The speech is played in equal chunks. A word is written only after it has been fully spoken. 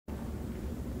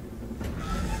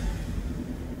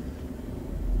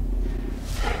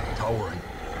Towering,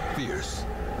 fierce,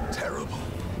 terrible,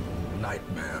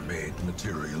 nightmare-made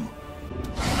material.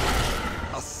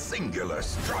 A singular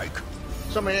strike.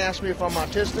 Somebody asked me if I'm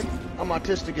autistic. I'm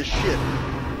autistic as shit.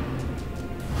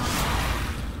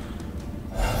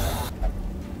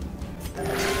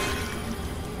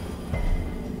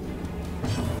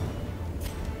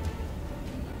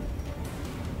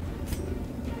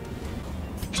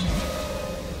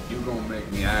 You gonna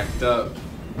make me act up.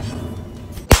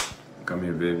 Come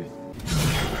here, baby.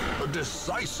 A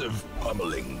decisive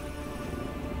pummeling.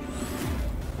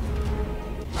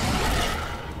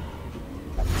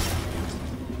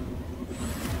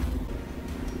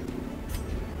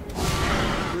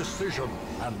 Precision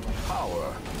and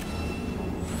power.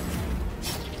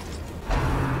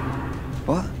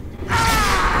 What?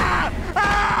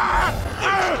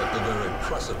 At the very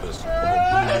precipice of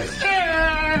oblivion.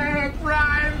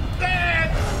 Brian's dead!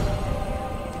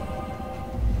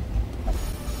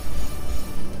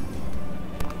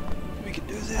 We can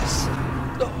do this.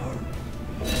 No.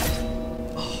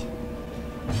 Oh.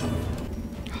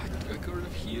 I got rid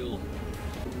of heal.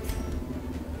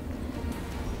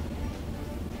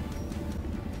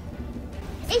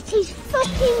 It is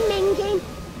fucking minging.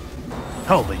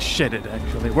 Holy shit, it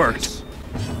actually worked.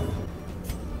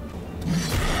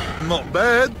 Not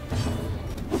bad.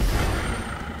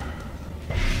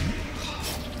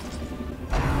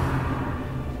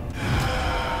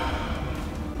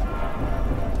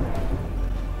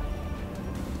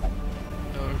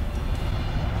 No.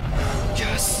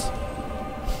 Yes!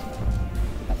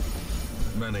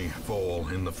 Many fall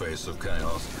in the face of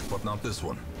chaos, but not this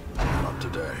one. Not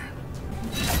today.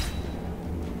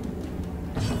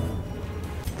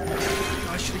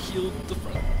 I should have healed the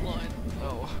front line.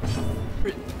 Oh.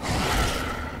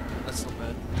 That's not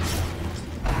bad.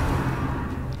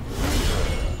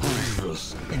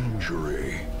 Grievous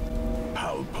injury.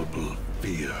 Palpable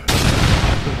fear.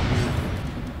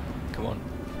 Come on.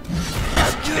 A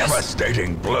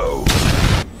devastating blow.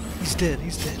 He's dead.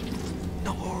 He's dead.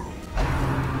 No.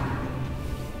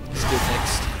 Let's do it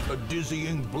next. A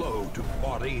dizzying blow to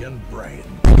body and brain.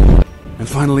 And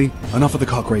finally, enough of the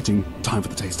cock rating, time for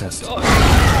the taste test.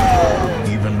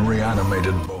 Even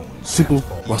reanimated bones. Simple,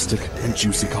 rustic, and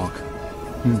juicy cock.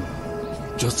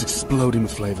 Just exploding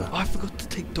with flavor. I forgot to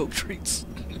take dog treats.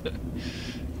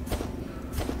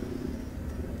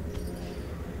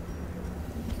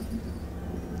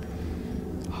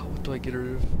 Oh, what do I get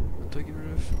rid of? What do I get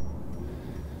rid of?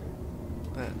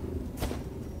 That.